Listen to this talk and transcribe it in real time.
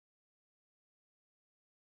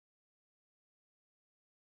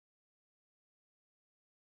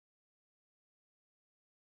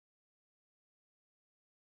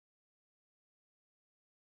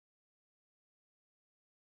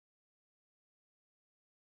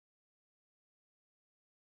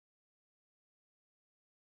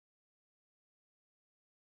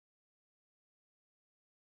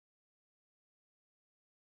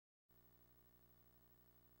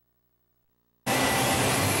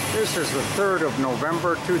This is the 3rd of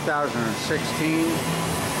November 2016.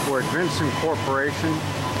 We're at Vincent Corporation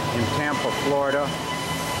in Tampa, Florida.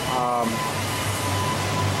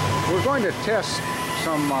 We're going to test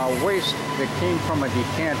some waste that came from a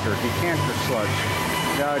decanter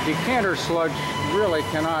sludge. Decanter sludge really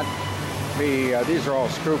cannot be, these are all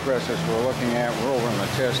screw presses we're looking at. We're over in the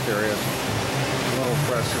test areas. Little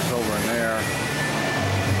presses over in there.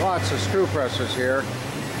 Lots of screw presses here.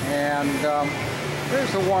 And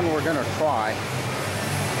here's the one we're going to try.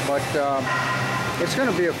 But it's going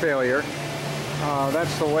to be a failure.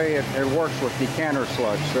 That's the way it works with decanter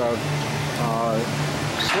sludge.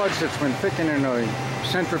 Sludge that's been thickened in a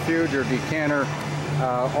centrifuge or decanter,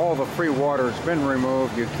 all the free water has been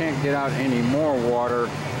removed. You can't get out any more water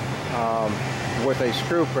with a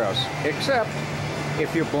screw press, except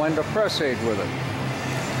if you blend a press aid with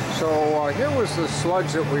it. So here was the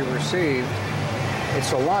sludge that we received.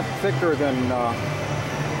 It's a lot thicker than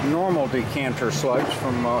normal decanter sludge.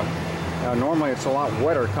 Normally it's a lot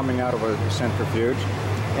wetter coming out of a centrifuge.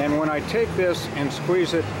 And when I take this and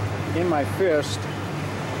squeeze it in my fist,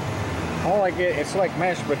 all I get, it's like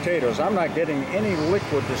mashed potatoes. I'm not getting any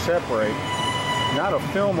liquid to separate, not a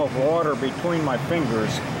film of water between my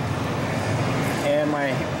fingers. And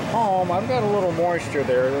my palm, I've got a little moisture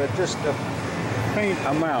there, just a faint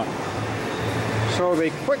amount. So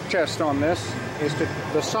the quick test on this is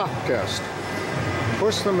the sock test.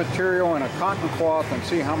 Push the material in a cotton cloth and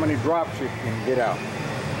see how many drops you can get out.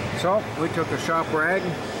 So we took a shop rag,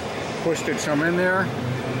 pushed some in there,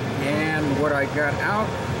 and what I got out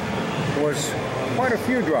was quite a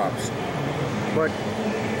few drops, but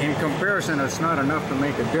in comparison it's not enough to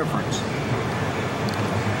make a difference.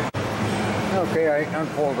 Okay, I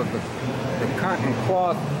unfolded the cotton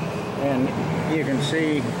cloth and you can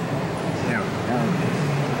see,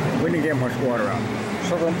 we didn't get much water out.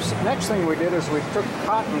 So the next thing we did is we took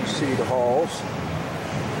cottonseed hulls,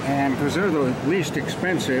 and because they're the least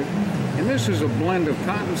expensive, and this is a blend of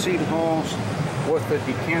cottonseed hulls with the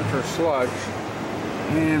decanter sludge.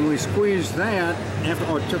 And we squeezed that after,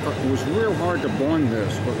 it was real hard to blend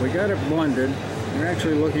this, but we got it blended. We're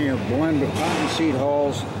actually looking at a blend of cottonseed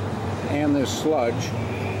hulls and this sludge.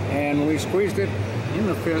 And we squeezed it in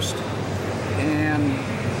the fist and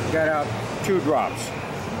got out 2 drops.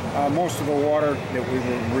 Most of the water that we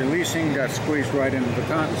were releasing got squeezed right into the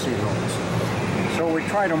cottonseed hulls. So we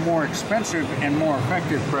tried a more expensive and more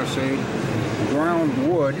effective press aid, ground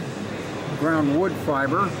wood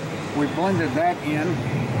fiber. We blended that in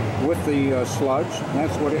with the sludge.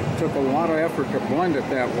 That's what it took, a lot of effort to blend it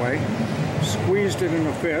that way. Squeezed it in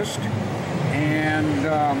the fist, and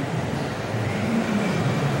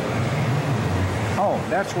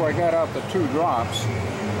that's where I got out the 2 drops.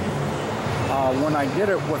 When I did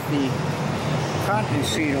it with the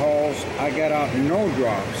cottonseed hulls, I got out no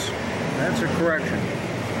drops. That's a correction.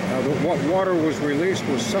 What water was released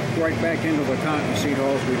was sucked right back into the cottonseed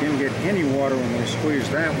hulls. We didn't get any water when we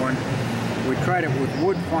squeezed that one. We tried it with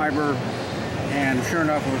wood fiber, and sure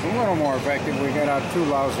enough, it was a little more effective. We got out 2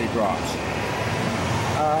 lousy drops.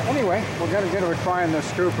 Anyway, we're going to get a try on this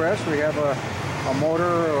screw press. We have a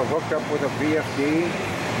motor hooked up with a VFD,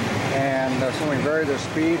 and so we vary the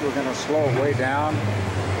speed. We're going to slow it way down.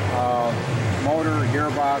 Motor,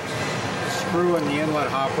 gearbox, screw in the inlet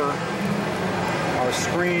hopper, our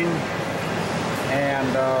screen,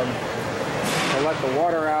 and to let the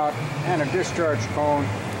water out, and a discharge cone.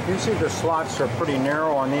 You can see the slots are pretty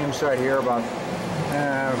narrow on the inside here, about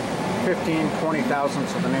 15-20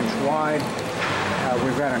 thousandths of an inch wide.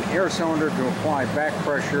 We've got an air cylinder to apply back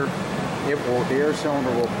pressure. The air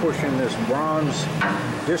cylinder will push in this bronze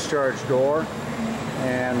discharge door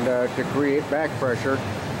and to create back pressure.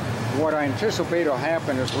 What I anticipate will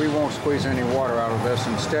happen is we won't squeeze any water out of this.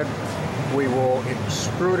 Instead, we will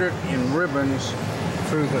extrude it in ribbons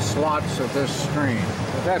through the slots of this screen.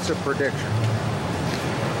 That's a prediction.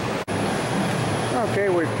 Okay,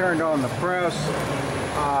 we've turned on the press.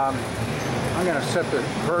 I'm going to set the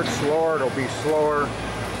hertz lower. It'll be slower.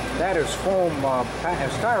 That is foam,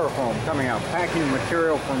 styrofoam coming out, packing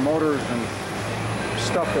material for motors and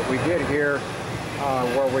stuff that we did here,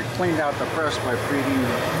 where we cleaned out the press by feeding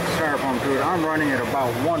styrofoam to it. I'm running at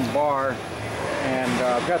about 1 bar, and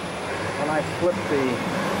when I flip the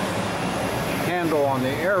handle on the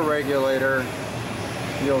air regulator,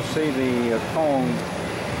 you'll see the cone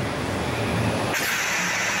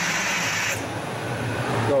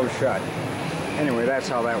go shut. Anyway, that's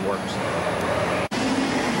how that works.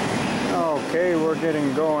 Okay, we're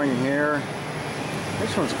getting going here.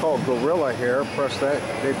 This one's called Gorilla Hair. Pressed that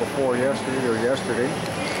day before yesterday.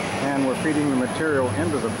 And we're feeding the material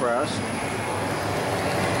into the press.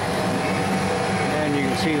 And you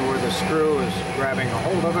can see where the screw is grabbing a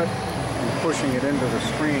hold of it and pushing it into the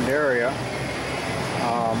screened area.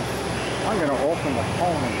 I'm going to open the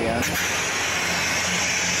cone again.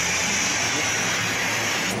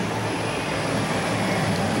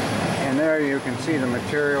 And there you can see the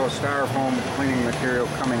material, styrofoam cleaning material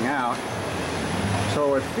coming out.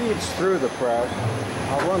 So it feeds through the press.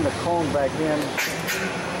 I'll run the cone back in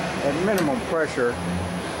at minimum pressure.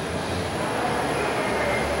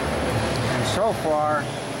 And so far,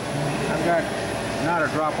 I've got not a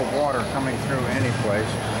drop of water coming through any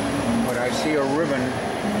place, but I see a ribbon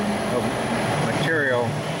of material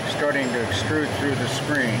starting to extrude through the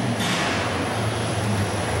screen.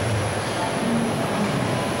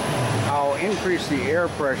 I'll increase the air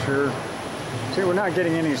pressure. See, we're not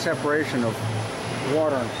getting any separation of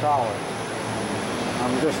water and solid.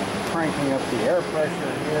 I'm just cranking up the air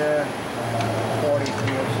pressure here, 40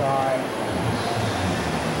 psi,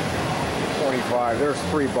 45, there's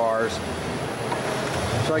 3 bars.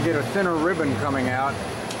 So I get a thinner ribbon coming out,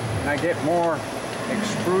 and I get more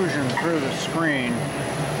extrusion through the screen,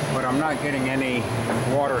 but I'm not getting any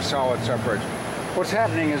water-solid separation. What's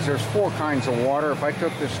happening is there's 4 kinds of water. If I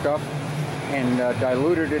took this stuff and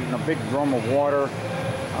diluted it in a big drum of water,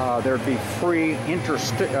 there'd be free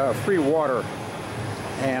water,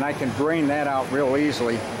 and I can drain that out real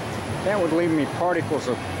easily. That would leave me particles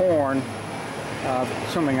of corn,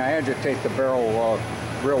 assuming I agitate the barrel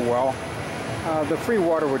real well. The free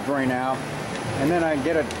water would drain out, and then I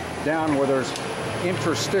get it down where there's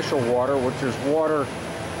interstitial water, which is water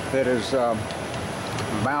that is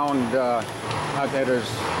bound, that is,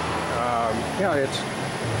 it's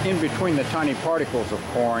in between the tiny particles of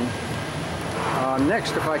corn.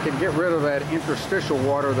 Next, if I could get rid of that interstitial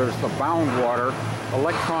water, there's the bound water,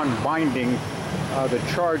 electron binding. The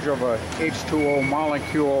charge of a H2O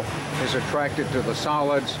molecule is attracted to the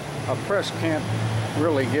solids. A press can't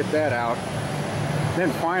really get that out.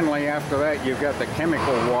 Then finally, after that, you've got the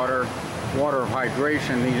chemical water, water of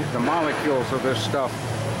hydration. The molecules of this stuff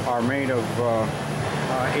are made of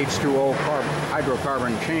H2O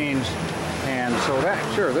hydrocarbon chains. And so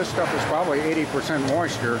this stuff is probably 80%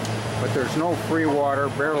 moisture, but there's no free water,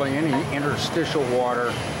 barely any interstitial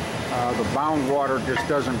water. The bound water just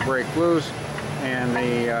doesn't break loose, and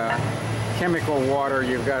the chemical water,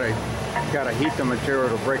 you've got to heat the material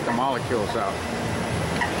to break the molecules out.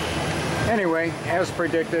 Anyway, as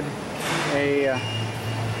predicted, a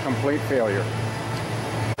complete failure.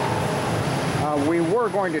 We were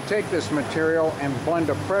going to take this material and blend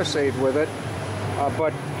a press aid with it,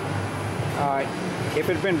 but if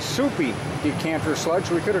it had been soupy decanter sludge,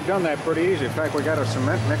 we could have done that pretty easy. In fact, we got a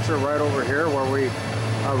cement mixer right over here where we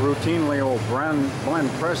routinely will blend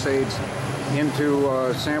press aids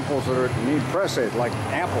into samples that need press aid, like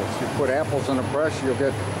apples. You put apples in a press, you'll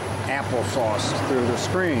get applesauce through the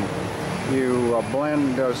screen. You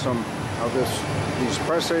blend some of these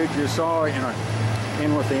press aids you saw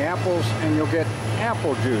in with the apples, and you'll get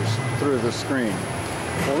apple juice through the screen.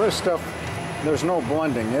 Well, this stuff, there's no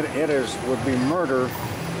blending. It would be murder,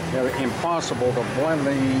 impossible to blend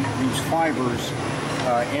these fibers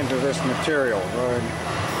into this material.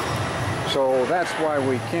 So that's why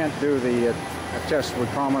we can't do the test we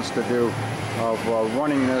promised to do of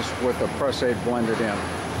running this with the press aid blended in.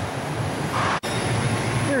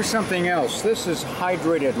 Here's something else. This is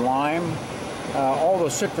hydrated lime. All the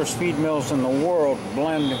citrus feed mills in the world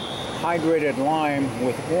blend hydrated lime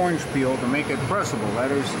with orange peel to make it pressable.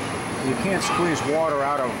 That is, you can't squeeze water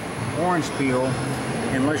out of orange peel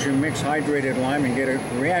unless you mix hydrated lime and get a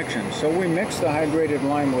reaction. So we mixed the hydrated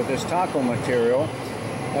lime with this taco material,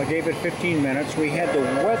 gave it 15 minutes. We had to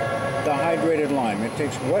wet the hydrated lime. It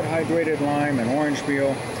takes wet hydrated lime and orange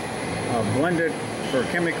peel, blend it for a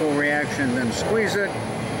chemical reaction, then squeeze it,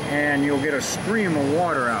 and you'll get a stream of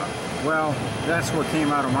water out. Well, that's what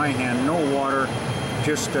came out of my hand. No water,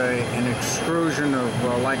 just an extrusion of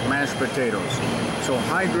like mashed potatoes. So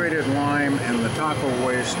hydrated lime and the taco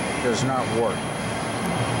waste does not work.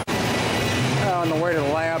 On the way to the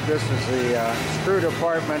lab, this is the screw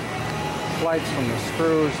department. Flights from the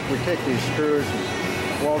screws. We take these screws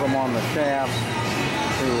and weld them on the shafts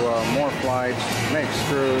to more flights, make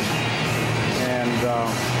screws, and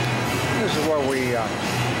this is where we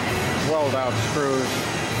weld out screws,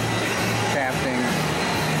 shafting,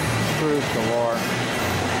 screws galore,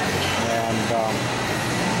 and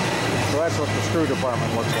so that's what the screw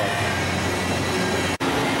department looks like.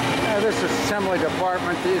 This is assembly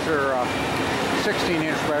department. These are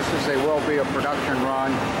 16-inch presses. They will be a production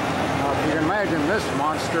run. If you can imagine this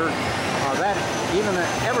monster,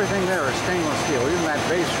 everything there is stainless steel. Even that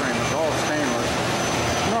base frame is all stainless.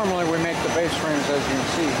 Normally we make the base frames, as you can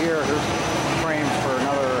see here. Here's frames for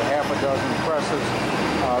another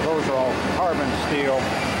presses. Those are all carbon steel.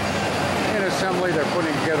 In assembly, they're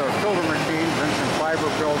putting together a filter machine, Vincent fiber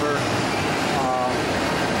filter,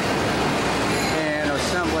 and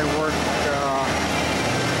assembly work,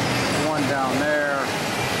 one down there,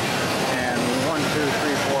 and 1, 2,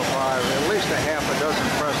 3, 4, 5, at least a half a dozen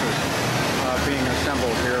presses being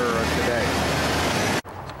assembled here today.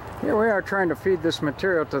 Here we are trying to feed this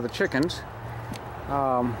material to the chickens.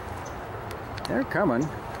 They're coming,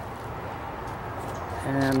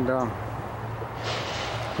 and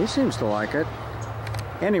he seems to like it.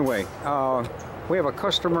 Anyway, we have a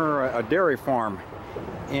customer, a dairy farm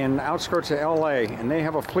in outskirts of LA, and they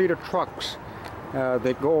have a fleet of trucks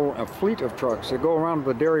that go around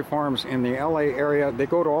the dairy farms in the LA area. They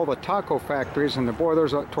go to all the taco factories, and boy,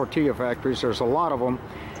 there's tortilla factories, there's a lot of them,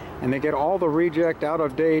 and they get all the reject, out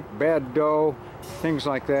of date, bad dough, things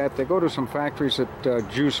like that. They go to some factories that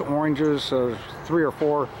juice oranges, 3 or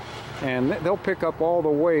 4, and they'll pick up all the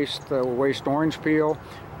waste orange peel,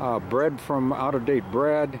 bread from out-of-date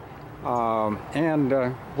bread,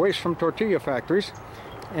 and waste from tortilla factories,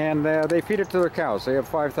 and they feed it to their cows. They have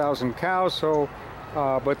 5,000 cows, so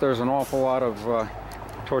but there's an awful lot of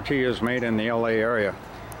tortillas made in the LA area.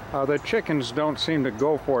 The chickens don't seem to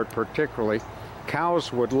go for it particularly.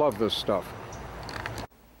 Cows would love this stuff.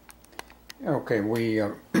 Okay, we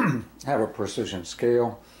have a precision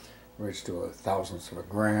scale, raised to 1/1000th of a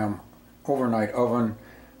gram, overnight oven,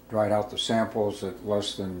 dried out the samples at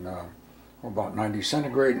less than about 90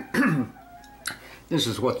 centigrade. This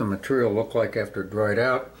is what the material looked like after dried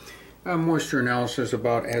out. Moisture analysis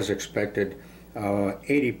about as expected,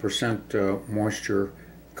 80% moisture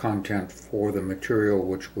content for the material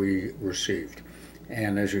which we received.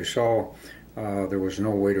 And as you saw, there was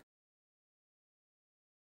no way to